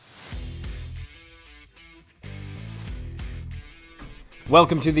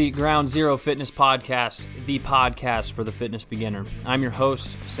Welcome to the Ground Zero Fitness Podcast, the podcast for the fitness beginner. I'm your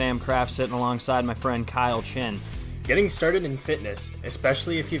host, Sam Kraft, sitting alongside my friend Kyle Chin. Getting started in fitness,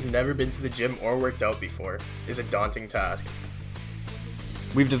 especially if you've never been to the gym or worked out before, is a daunting task.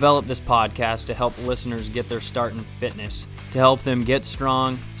 We've developed this podcast to help listeners get their start in fitness, to help them get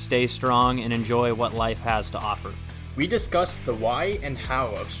strong, stay strong, and enjoy what life has to offer. We discuss the why and how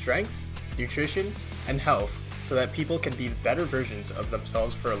of strength, nutrition, and health so that people can be better versions of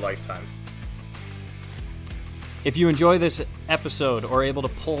themselves for a lifetime. If you enjoy this episode or are able to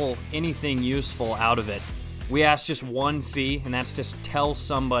pull anything useful out of it, we ask just one fee, and that's to tell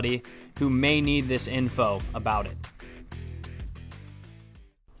somebody who may need this info about it.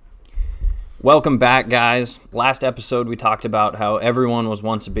 Welcome back, guys. Last episode we talked about how everyone was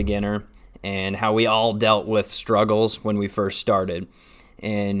once a beginner and how we all dealt with struggles when we first started.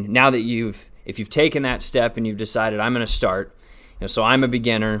 And now that if you've taken that step and you've decided I'm going to start, so I'm a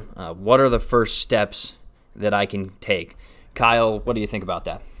beginner, what are the first steps that I can take? Kyle, what do you think about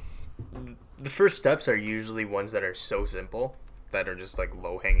that? The first steps are usually ones that are so simple, that are just like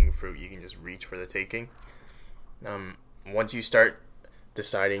low-hanging fruit you can just reach for the taking. Once you start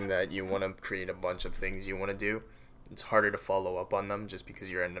deciding that you want to create a bunch of things you want to do, it's harder to follow up on them just because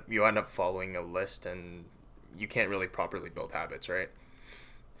you end up following a list and you can't really properly build habits, right?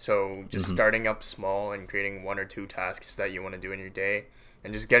 So just starting up small and creating one or two tasks that you want to do in your day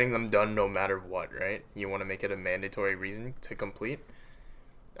and just getting them done no matter what, right? You want to make it a mandatory reason to complete.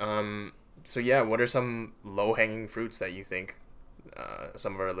 So yeah, what are some low-hanging fruits that you think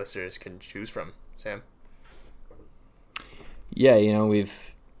some of our listeners can choose from, Sam? Yeah,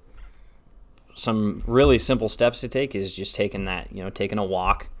 we've some really simple steps to take is just taking a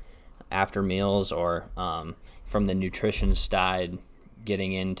walk after meals, or from the nutrition side,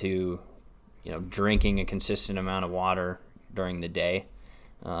 getting into, drinking a consistent amount of water during the day.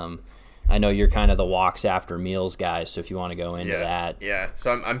 I know you're kind of the walks after meals guy, so if you want to go into that. Yeah,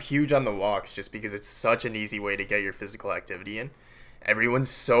 so I'm huge on the walks just because it's such an easy way to get your physical activity in. Everyone's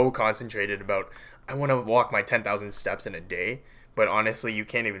so concentrated about, I want to walk my 10,000 steps in a day, but honestly, you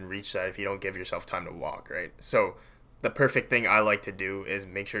can't even reach that if you don't give yourself time to walk, right? So the perfect thing I like to do is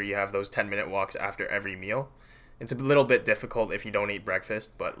make sure you have those 10-minute walks after every meal. It's a little bit difficult if you don't eat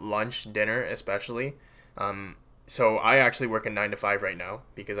breakfast, but lunch, dinner especially. So I actually work a 9 to 5 right now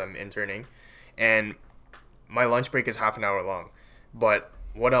because I'm interning, and my lunch break is half an hour long. But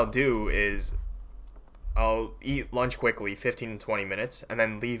what I'll do is I'll eat lunch quickly, 15 to 20 minutes, and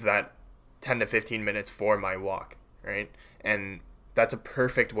then leave that 10 to 15 minutes for my walk, right? And that's a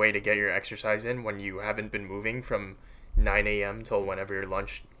perfect way to get your exercise in when you haven't been moving from 9 a.m. till whenever your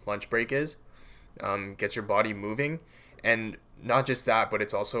lunch break is. Gets your body moving, and not just that, but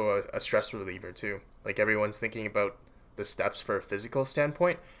it's also a stress reliever too. Like, everyone's thinking about the steps for a physical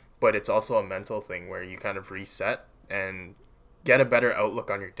standpoint, but it's also a mental thing where you kind of reset and get a better outlook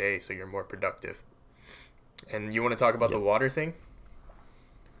on your day so you're more productive. And you want to talk about the water thing?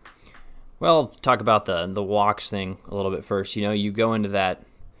 Well, talk about the walks thing a little bit first. You go into that.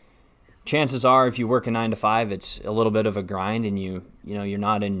 Chances are, if you work a 9 to 5, it's a little bit of a grind, and you're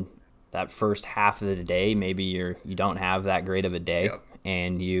not in that first half of the day. Maybe you don't have that great of a day,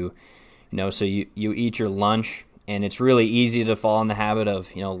 and so you eat your lunch, and it's really easy to fall in the habit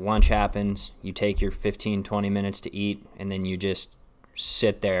of, lunch happens, you take your 15-20 minutes to eat, and then you just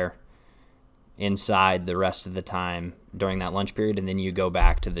sit there inside the rest of the time during that lunch period, and then you go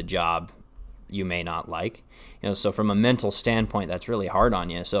back to the job you may not like. So from a mental standpoint, that's really hard on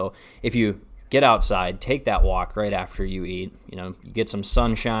you. So if you get outside, take that walk right after you eat, you get some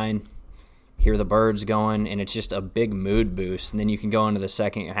sunshine, hear the birds going, and it's just a big mood boost. And then you can go into the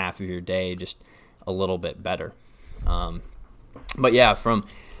second half of your day just a little bit better. But yeah, from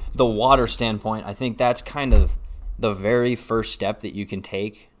the water standpoint, I think that's kind of the very first step that you can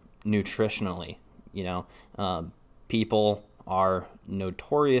take nutritionally. People are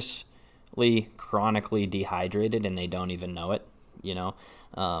notoriously chronically dehydrated, and they don't even know it.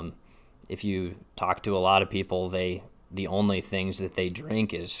 If you talk to a lot of people, the only things that they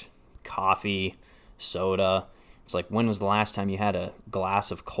drink is coffee, soda. It's like, when was the last time you had a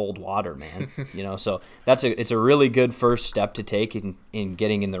glass of cold water, man? So it's a really good first step to take in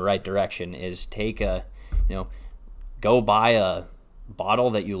getting in the right direction, is go buy a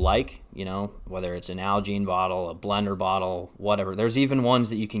bottle that you like, whether it's an Algene bottle, a blender bottle, whatever. There's even ones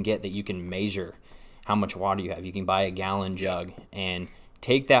that you can get that you can measure how much water you have. You can buy a gallon jug and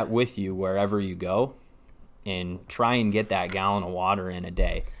take that with you wherever you go and try and get that gallon of water in a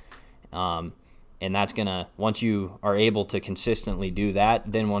day. And that's once you are able to consistently do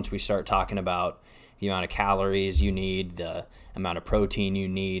that, then once we start talking about the amount of calories you need, the amount of protein you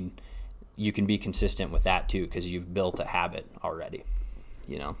need, you can be consistent with that too because you've built a habit already,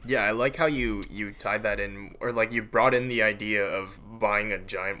 you know? Yeah, I like how you tied that in, or like you brought in the idea of buying a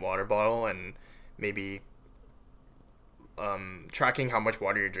giant water bottle and maybe tracking how much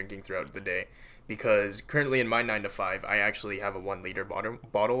water you're drinking throughout the day. Because currently in my 9 to 5, I actually have a 1 liter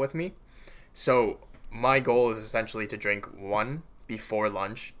bottle with me. So my goal is essentially to drink one before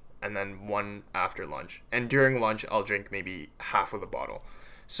lunch and then one after lunch. And during lunch, I'll drink maybe half of the bottle.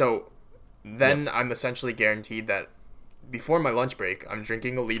 So then I'm essentially guaranteed that before my lunch break, I'm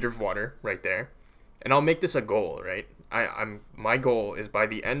drinking a liter of water right there. And I'll make this a goal, right? My goal is by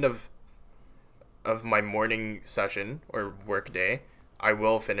the end of my morning session or work day, I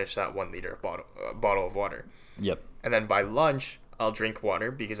will finish that 1 liter bottle of water. Yep. And then by lunch, I'll drink water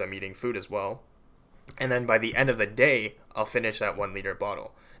because I'm eating food as well. And then by the end of the day, I'll finish that 1 liter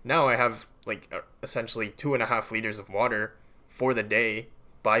bottle. Now I have like essentially 2.5 liters of water for the day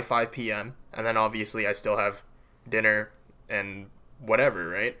by 5 p.m. And then obviously I still have dinner and whatever,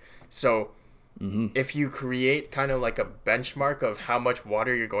 right? So if you create kind of like a benchmark of how much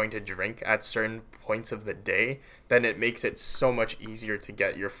water you're going to drink at certain points of the day, then it makes it so much easier to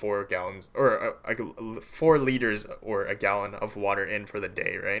get your 4 gallons or 4 liters or a gallon of water in for the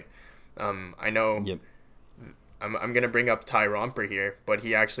day, right? I know. Yep. I'm gonna bring up Ty Romper here, but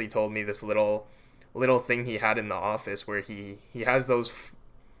he actually told me this little thing he had in the office where he has those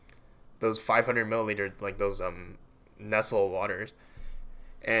 500 milliliter, like those Nestle waters,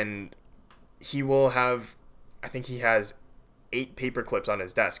 and he will have, I think he has 8 paper clips on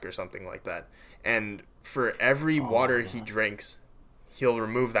his desk or something like that. And for every water he drinks, he'll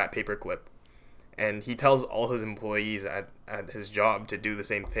remove that paper clip. And he tells all his employees at his job to do the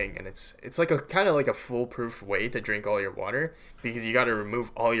same thing. And it's like a kind of like a foolproof way to drink all your water because you got to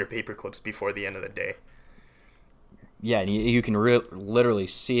remove all your paper clips before the end of the day. Yeah, and you can literally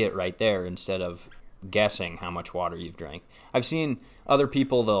see it right there instead of guessing how much water you've drank. I've seen other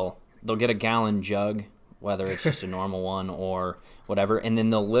people, they'll get a gallon jug, whether it's just a normal one or whatever, and then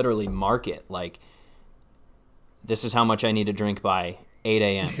they'll literally mark it like, this is how much I need to drink by 8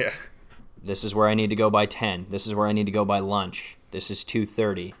 a.m. Yeah. This is where I need to go by 10. This is where I need to go by lunch. This is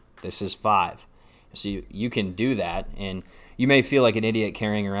 2:30. This is 5. So you can do that, and you may feel like an idiot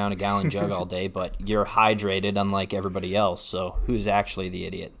carrying around a gallon jug all day, but you're hydrated unlike everybody else, so who's actually the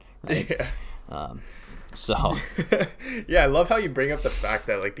idiot, right? Yeah. So yeah, I love how you bring up the fact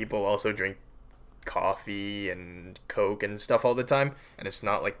that like people also drink coffee and Coke and stuff all the time, and it's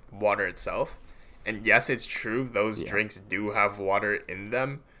not like water itself. And yes, it's true, those drinks do have water in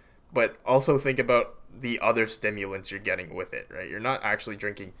them, but also think about the other stimulants you're getting with it, right? You're not actually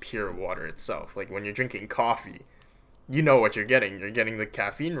drinking pure water itself. Like when you're drinking coffee, you know what you're getting. You're getting the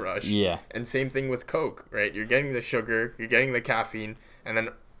caffeine rush. Yeah. And same thing with Coke, right? You're getting the sugar, you're getting the caffeine, and then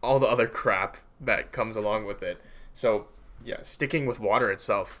all the other crap that comes along with it. So yeah, sticking with water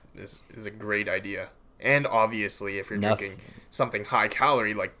itself is a great idea. And obviously, if you're drinking something high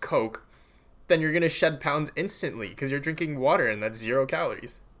calorie like Coke, then you're going to shed pounds instantly because you're drinking water and that's 0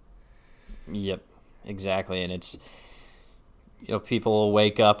 calories. Yep, exactly. And it's, people will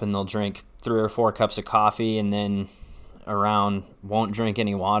wake up and they'll drink 3 or 4 cups of coffee and then won't drink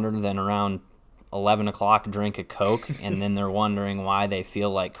any water, then around 11 o'clock drink a Coke, and then they're wondering why they feel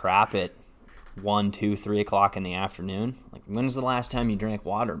like crap at 1, 2, 3 o'clock in the afternoon. Like, when's the last time you drank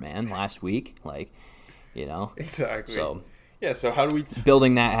water, man? Last week? Like, Exactly. So yeah, so how do we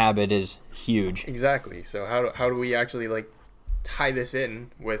building that habit is huge. Exactly. So how do we actually like tie this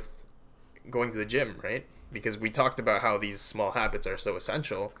in with going to the gym, right? Because we talked about how these small habits are so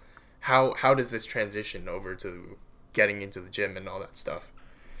essential. How does this transition over to getting into the gym and all that stuff?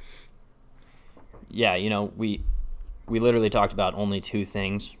 Yeah, we literally talked about only 2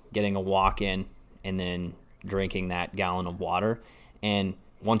 things: getting a walk in and then drinking that gallon of water. And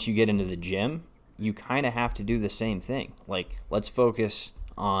once you get into the gym, you kind of have to do the same thing. Like, let's focus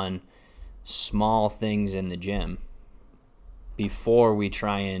on small things in the gym before we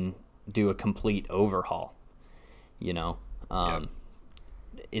try and do a complete overhaul.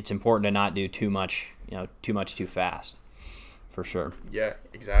 It's important to not do too much too fast, for sure. Yeah,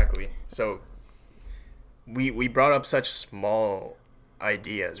 exactly. So we brought up such small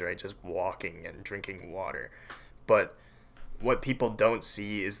ideas, right? Just walking and drinking water. But what people don't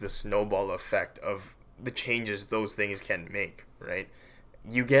see is the snowball effect of the changes those things can make, right?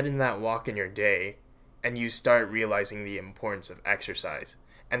 You get in that walk in your day and you start realizing the importance of exercise.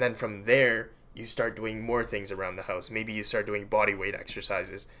 And then from there, you start doing more things around the house. Maybe you start doing body weight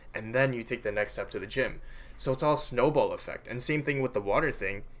exercises, and then you take the next step to the gym. So it's all snowball effect. And same thing with the water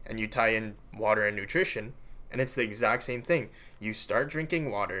thing, and you tie in water and nutrition, and it's the exact same thing. You start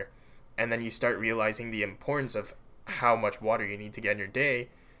drinking water, and then you start realizing the importance of how much water you need to get in your day.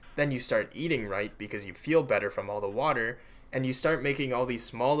 Then you start eating right because you feel better from all the water, and you start making all these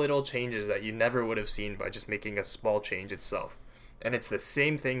small little changes that you never would have seen by just making a small change itself. And it's the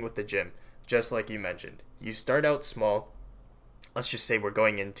same thing with the gym, just like you mentioned. You start out small. Let's just say we're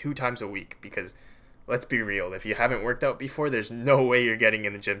going in 2 times a week, because let's be real, if you haven't worked out before, there's no way you're getting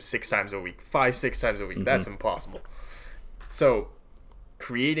in the gym 6 times a week, 6 times a week. Mm-hmm. That's impossible. So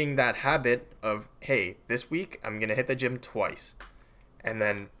creating that habit of, hey, this week I'm going to hit the gym twice. And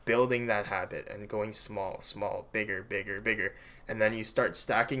then building that habit and going small, bigger. And then you start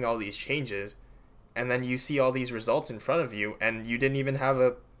stacking all these changes, and then you see all these results in front of you, and you didn't even have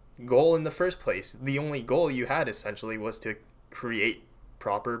a goal in the first place. The only goal you had essentially was to create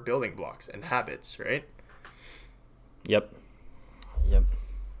proper building blocks and habits, right? Yep.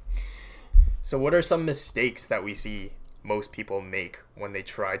 So what are some mistakes that we see most people make when they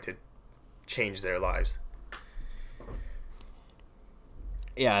try to change their lives?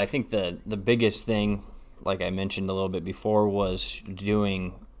 Yeah, I think the biggest thing, like I mentioned a little bit before, was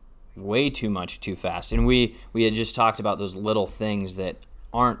doing way too much too fast. And we had just talked about those little things that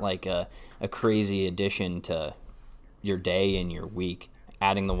aren't like a crazy addition to your day and your week.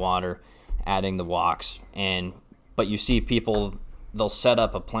 Adding the water, adding the walks. But you see people, they'll set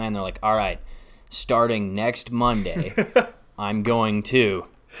up a plan. They're like, all right, starting next Monday, I'm going to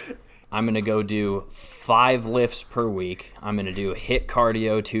go do 5 lifts per week. I'm going to do HIIT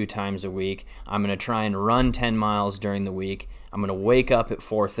cardio 2 times a week. I'm going to try and run 10 miles during the week. I'm going to wake up at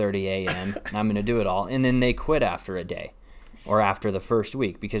 4:30 a.m. and I'm going to do it all. And then they quit after a day or after the first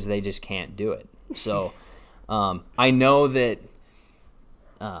week because they just can't do it. So I know that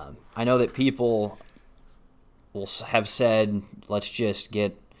people will have said, let's just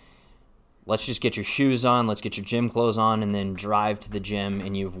get your shoes on, let's get your gym clothes on, and then drive to the gym,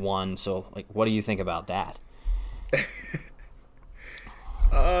 and you've won. So, like, what do you think about that?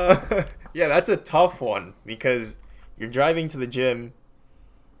 Yeah, that's a tough one, because you're driving to the gym,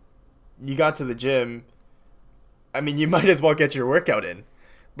 you got to the gym, I mean, you might as well get your workout in.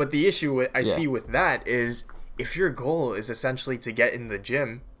 But the issue I see with that is, if your goal is essentially to get in the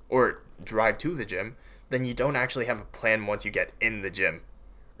gym or drive to the gym, then you don't actually have a plan once you get in the gym,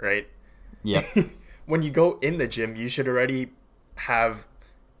 right? Yeah. When you go in the gym, you should already have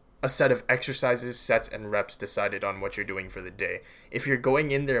a set of exercises, sets, and reps decided on what you're doing for the day. If you're going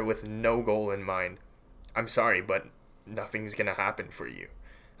in there with no goal in mind, I'm sorry, but nothing's going to happen for you.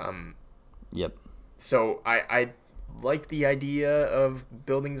 Yep. So I like the idea of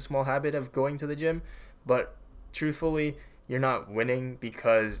building the small habit of going to the gym, but truthfully, you're not winning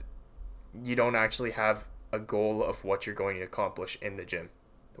because you don't actually have a goal of what you're going to accomplish in the gym.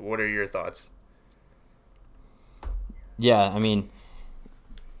 What are your thoughts? Yeah, I mean,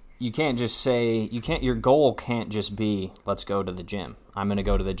 you can't just say, your goal can't just be, let's go to the gym. I'm going to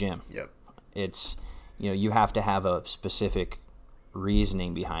go to the gym. Yep. It's, you have to have a specific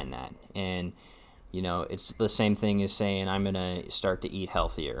reasoning behind that. And, it's the same thing as saying, I'm going to start to eat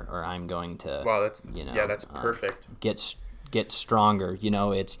healthier, or I'm going to, wow, that's perfect. Get stronger.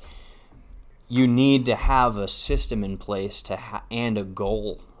 You need to have a system in place and a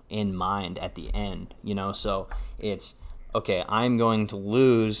goal in mind at the end, so it's, okay, I'm going to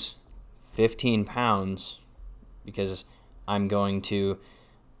lose 15 pounds because I'm going to,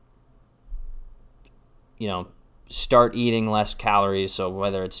 start eating less calories. So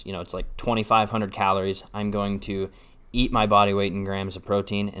whether it's, it's like 2,500 calories, I'm going to eat my body weight in grams of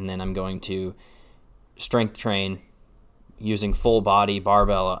protein, and then I'm going to strength train using full body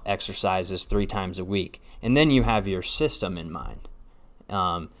barbell exercises 3 times a week. And then you have your system in mind,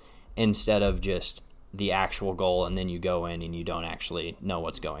 instead of just the actual goal, and then you go in and you don't actually know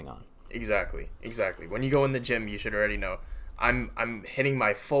what's going on. Exactly. When you go in the gym, you should already know, I'm hitting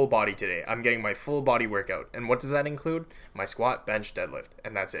my full body today. I'm getting my full body workout. And what does that include? My squat, bench, deadlift.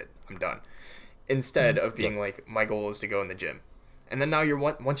 And that's it. I'm done. Instead of being like, my goal is to go in the gym. And then now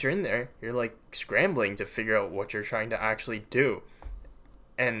once you're in there, you're like scrambling to figure out what you're trying to actually do.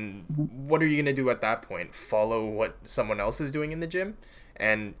 And what are you going to do at that point? Follow what someone else is doing in the gym?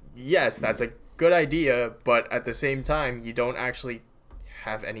 And yes, that's a good idea, but at the same time, you don't actually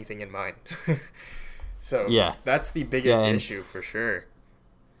have anything in mind. So that's the biggest issue for sure.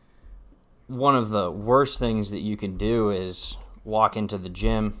 One of the worst things that you can do is walk into the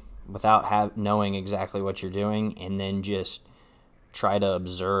gym without knowing exactly what you're doing, and then just try to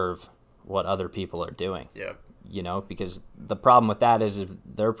observe what other people are doing. Yeah. Because the problem with that is, if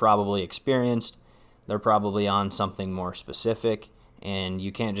they're probably experienced, they're probably on something more specific, and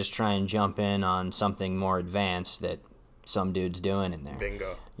you can't just try and jump in on something more advanced that some dude's doing in there.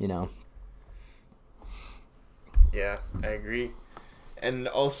 Bingo. You know? Yeah, I agree. And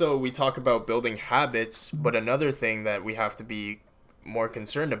also, we talk about building habits, but another thing that we have to be more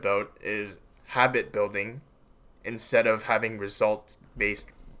concerned about is habit building instead of having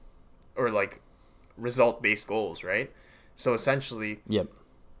result-based goals, right? So essentially, Yep.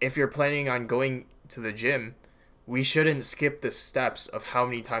 if you're planning on going to the gym, we shouldn't skip the steps of how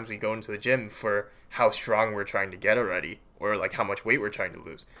many times we go into the gym for how strong we're trying to get already, or like how much weight we're trying to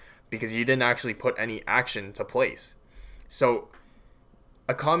lose, because you didn't actually put any action to place. So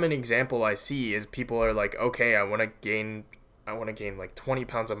a common example I see is people are like, okay, I want to gain like 20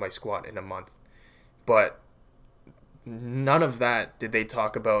 pounds on my squat in a month. But none of that did they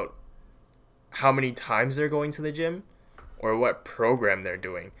talk about how many times they're going to the gym or what program they're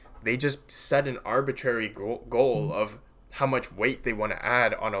doing. They just set an arbitrary goal of how much weight they want to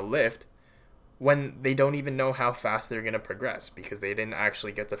add on a lift when they don't even know how fast they're going to progress because they didn't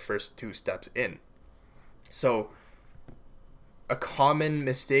actually get the first 2 steps in. So a common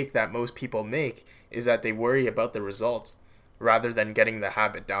mistake that most people make is that they worry about the results rather than getting the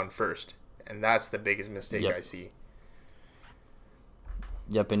habit down first. And that's the biggest mistake I see.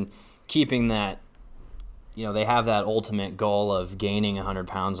 Yep, and keeping that, they have that ultimate goal of gaining 100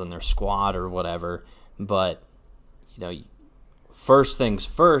 pounds on their squat or whatever, but, first things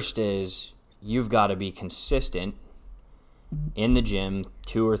first is you've got to be consistent in the gym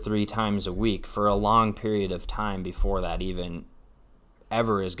 2 or 3 times a week for a long period of time before that even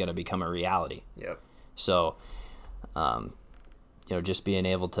ever is going to become a reality. Yep. So, just being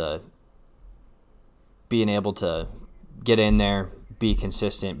able to get in there, be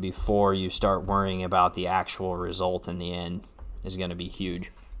consistent before you start worrying about the actual result in the end is going to be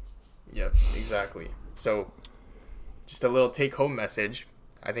huge. Yep, exactly. So, just a little take-home message.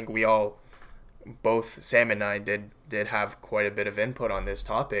 I think we all, both Sam and I, did have quite a bit of input on this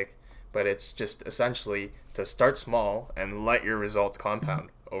topic, but it's just essentially to start small and let your results compound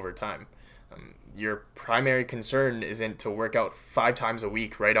over time. Your primary concern isn't to work out 5 times a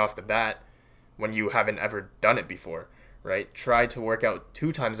week right off the bat when you haven't ever done it before, right? Try to work out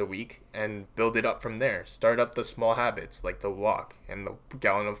 2 times a week and build it up from there. Start up the small habits like the walk and the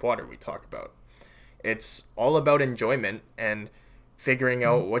gallon of water we talk about. It's all about enjoyment and figuring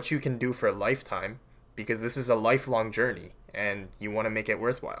out what you can do for a lifetime, because this is a lifelong journey and you want to make it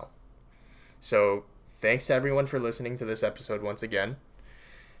worthwhile. So thanks to everyone for listening to this episode once again.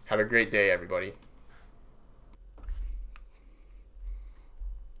 Have a great day, everybody.